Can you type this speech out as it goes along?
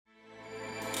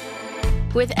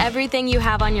With everything you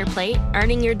have on your plate,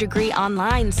 earning your degree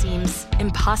online seems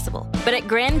impossible. But at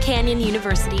Grand Canyon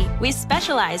University, we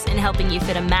specialize in helping you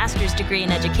fit a master's degree in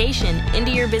education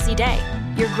into your busy day.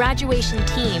 Your graduation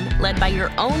team, led by your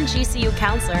own GCU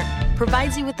counselor,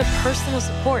 provides you with the personal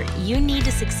support you need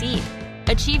to succeed.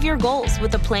 Achieve your goals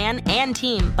with a plan and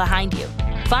team behind you.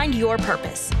 Find your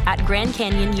purpose at Grand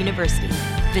Canyon University.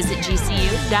 Visit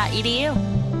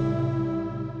gcu.edu.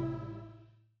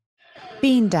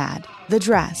 Bean Dad, The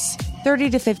Dress, 30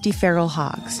 to 50 Feral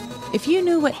Hogs. If you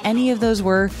knew what any of those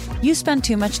were, you spend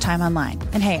too much time online.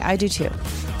 And hey, I do too.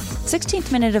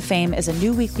 16th Minute of Fame is a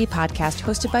new weekly podcast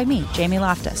hosted by me, Jamie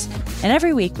Loftus. And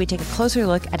every week we take a closer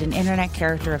look at an internet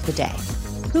character of the day.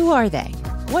 Who are they?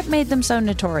 What made them so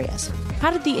notorious?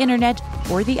 How did the internet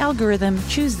or the algorithm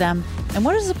choose them? And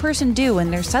what does a person do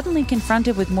when they're suddenly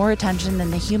confronted with more attention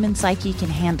than the human psyche can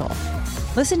handle?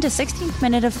 Listen to 16th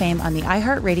Minute of Fame on the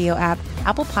iHeartRadio app,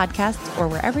 Apple Podcasts, or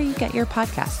wherever you get your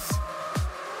podcasts.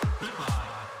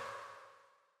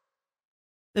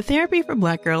 The Therapy for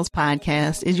Black Girls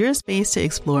podcast is your space to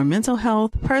explore mental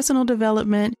health, personal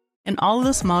development, and all of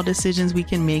the small decisions we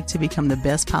can make to become the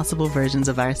best possible versions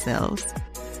of ourselves.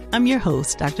 I'm your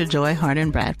host, Dr. Joy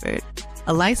Harden Bradford,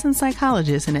 a licensed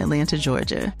psychologist in Atlanta,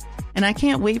 Georgia, and I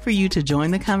can't wait for you to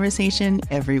join the conversation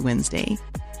every Wednesday.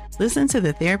 Listen to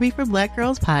the Therapy for Black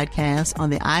Girls podcast on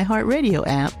the iHeartRadio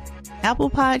app, Apple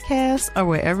Podcasts, or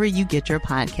wherever you get your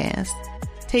podcasts.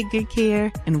 Take good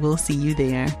care, and we'll see you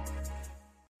there.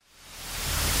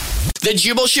 The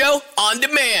Jubal Show on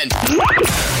demand.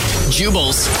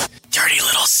 Jubal's dirty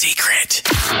little secret.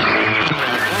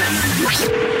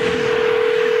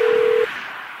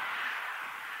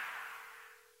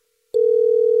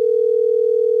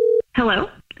 Hello?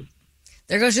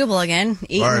 There goes Jubal again,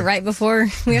 eating right before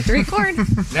we have to record.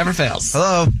 Never fails.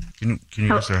 Hello. Can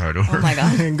you say hi to her? Oh, my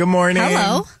God. Good morning.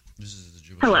 Hello.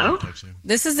 Hello?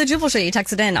 This is the Jubal Show. You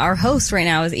texted in. Our host right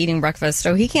now is eating breakfast,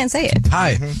 so he can't say it.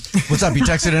 Hi. What's up? You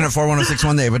texted in at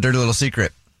 41061. They have a dirty little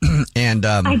secret. And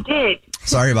I did.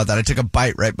 Sorry about that. I took a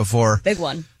bite right before. Big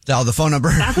one. Dialed the phone number.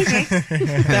 That's okay.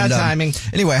 Bad timing.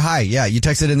 Anyway, hi. Yeah, you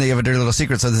texted in that you have a dirty little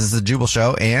secret. So this is the Jubal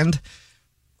Show. And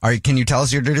can you tell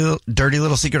us your dirty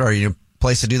little secret? Are you in a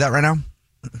place to do that right now?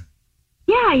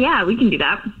 Yeah, we can do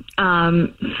that.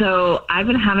 So I've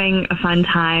been having a fun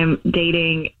time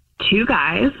dating two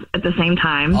guys at the same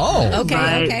time. Oh,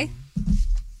 okay.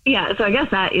 Yeah, so I guess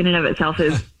that in and of itself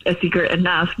is a secret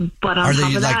enough. But on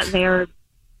top of that, they're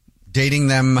dating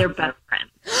them. They're best friends.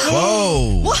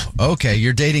 Whoa. Okay,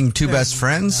 you're dating two best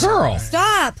friends? Girl.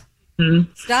 Stop.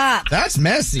 Stop. That's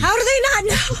messy. How do they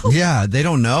not know? Yeah, they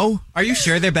don't know. Are you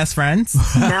sure they're best friends?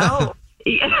 No.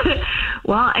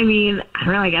 Well, I mean, I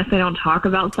don't know. I guess they don't talk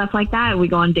about stuff like that. We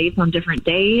go on dates on different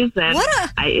days, and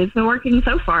it's been working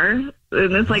so far. And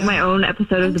it's like my own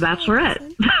episode of The Bachelorette.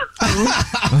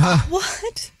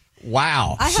 What?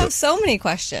 Wow. I have so many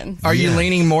questions. Are you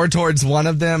leaning more towards one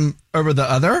of them over the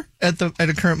other at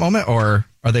a current moment, or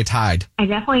are they tied? I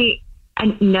definitely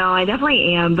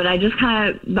am, but I just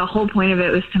the whole point of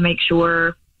it was to make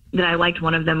sure that I liked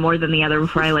one of them more than the other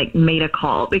before I made a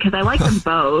call, because I like them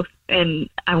both, and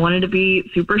I wanted to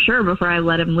be super sure before I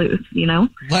let him loose, you know?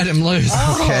 Let him loose.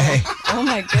 Oh. Okay. Oh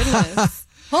my goodness.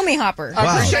 Homie hopper.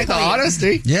 I appreciate the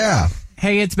honesty. Yeah.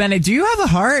 Hey, it's Bennett. Do you have a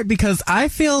heart? Because I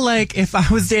feel like if I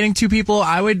was dating two people,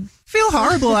 I would feel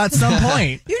horrible at some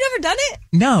point. You've never done it?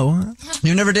 No.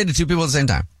 You've never dated two people at the same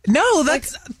time? No,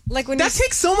 that's like when that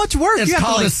takes so much work. It's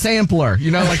called a sampler.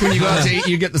 You know, like when you go out to eat,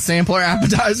 you get the sampler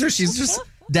appetizer. She's just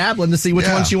dabbling to see which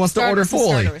one she wants to order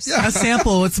fully. Yeah. A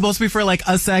sample. It's supposed to be for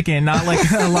a second, not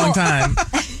a long time.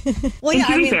 Well, yeah,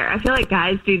 to be fair, I feel like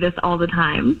guys do this all the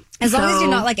time. As long as you're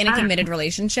not in a committed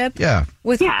relationship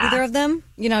with either of them,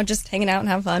 just hanging out and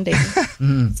having fun dating.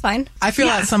 It's fine. I feel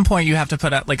at some point you have to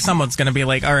put up, someone's going to be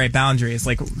all right, boundaries.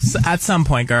 At some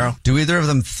point, girl. Do either of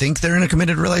them think they're in a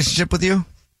committed relationship with you?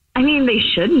 I mean, they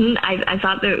shouldn't. I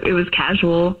thought that it was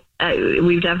casual.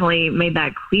 We've definitely made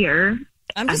that clear.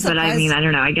 I'm just but surprised. I mean, I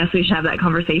don't know. I guess we should have that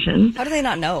conversation. How do they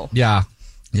not know? Yeah.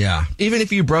 Yeah. Even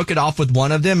if you broke it off with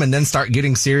one of them and then start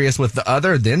getting serious with the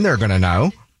other, then they're going to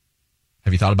know.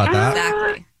 Have you thought about that?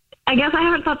 Exactly. I guess I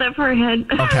haven't thought that far ahead.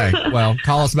 Okay. Well,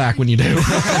 call us back when you do.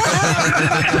 Cross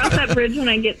that bridge when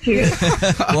I get to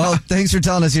it. Well, thanks for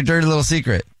telling us your dirty little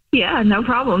secret. Yeah, no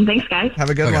problem. Thanks, guys. Have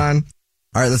a good one.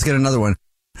 All right, let's get another one.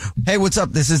 Hey, what's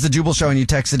up? This is the Jubal Show, and you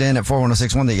texted in at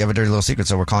 41061 that you have a dirty little secret,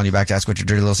 so we're calling you back to ask what your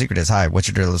dirty little secret is. Hi, what's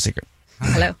your dirty little secret?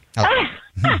 Hello.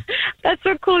 That's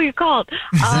so cool you called.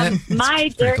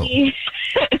 My dirty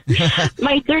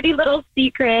my dirty little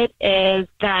secret is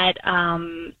that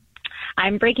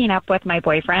I'm breaking up with my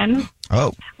boyfriend.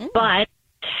 Oh. But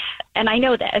and I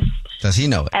know this. Does he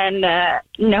know it? And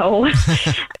no,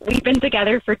 we've been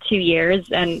together for 2 years,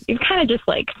 and we've kind of just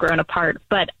like grown apart.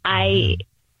 But I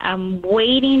am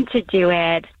waiting to do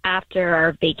it after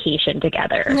our vacation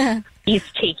together. He's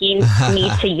taking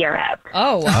me to Europe.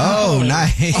 Oh, wow. Oh,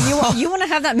 nice. You want to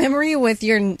have that memory with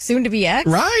your soon-to-be ex?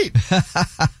 Right.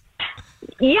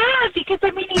 Yeah, because, I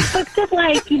mean, he booked it,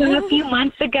 like, a few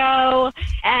months ago,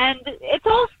 and it's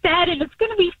all set, and it's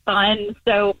going to be fun,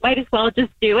 so might as well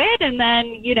just do it, and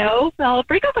then, I'll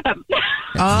break up with him.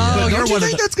 But don't you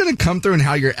think that's going to come through in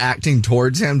how you're acting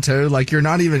towards him, too? Like, you're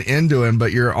not even into him,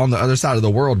 but you're on the other side of the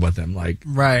world with him. Like,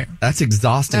 right. That's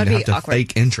exhausting to have to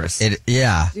fake interest.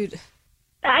 Yeah. Dude.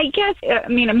 I guess,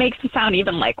 it makes it sound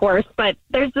even, worse, but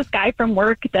there's this guy from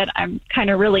work that I'm kind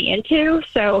of really into,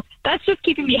 so that's just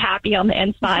keeping me happy on the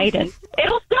inside, and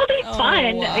it'll still be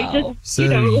fun. Wow.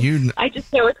 I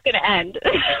just know it's going to end.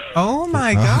 Oh,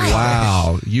 my God.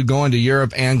 Wow. You going to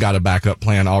Europe and got a backup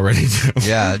plan already, too.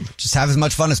 Yeah, just have as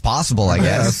much fun as possible, I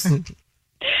guess.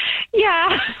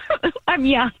 Yeah, I'm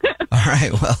young. All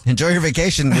right, well, enjoy your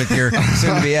vacation with your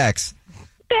soon-to-be ex.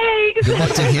 Thanks. Good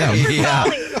luck to him. Yeah.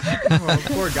 Oh,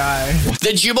 poor guy.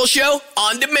 The Jubal Show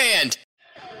on demand.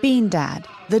 Bean Dad,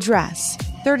 The Dress,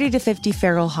 30 to 50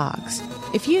 Feral Hogs.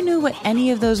 If you knew what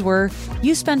any of those were,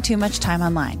 you spend too much time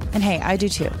online. And hey, I do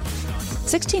too.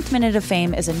 16th Minute of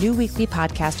Fame is a new weekly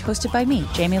podcast hosted by me,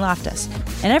 Jamie Loftus.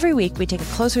 And every week we take a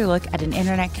closer look at an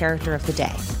internet character of the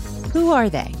day. Who are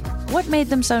they? What made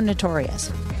them so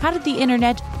notorious? How did the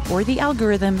internet or the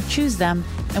algorithm choose them?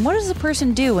 And what does a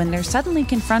person do when they're suddenly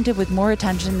confronted with more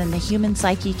attention than the human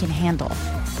psyche can handle?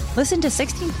 Listen to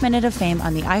 16th Minute of Fame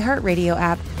on the iHeartRadio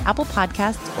app, Apple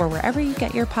Podcasts, or wherever you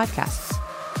get your podcasts.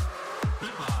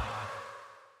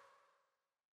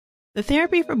 The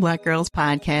Therapy for Black Girls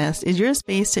podcast is your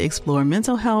space to explore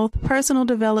mental health, personal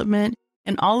development,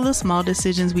 and all of the small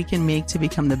decisions we can make to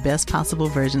become the best possible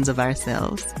versions of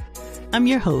ourselves. I'm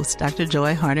your host, Dr.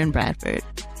 Joy Harden Bradford,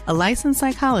 a licensed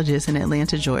psychologist in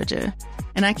Atlanta, Georgia,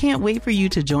 and I can't wait for you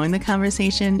to join the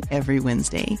conversation every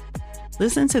Wednesday.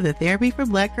 Listen to the Therapy for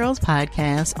Black Girls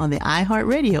podcast on the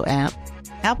iHeartRadio app,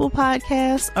 Apple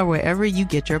Podcasts, or wherever you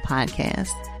get your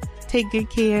podcasts. Take good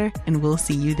care, and we'll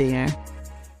see you there.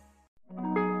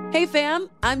 Hey fam,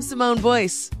 I'm Simone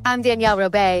Boyce. I'm Danielle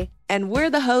Robay. And we're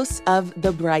the hosts of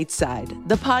The Bright Side,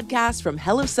 the podcast from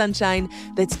Hello Sunshine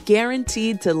that's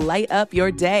guaranteed to light up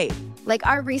your day. Like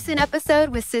our recent episode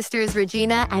with sisters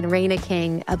Regina and Raina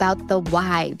King about the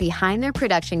why behind their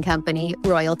production company,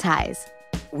 Royal Ties.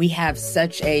 We have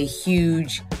such a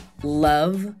huge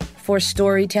love for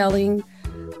storytelling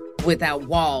without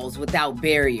walls, without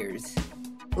barriers.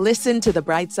 Listen to The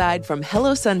Bright Side from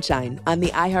Hello Sunshine on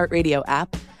the iHeartRadio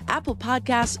app, Apple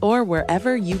Podcasts, or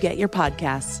wherever you get your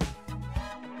podcasts.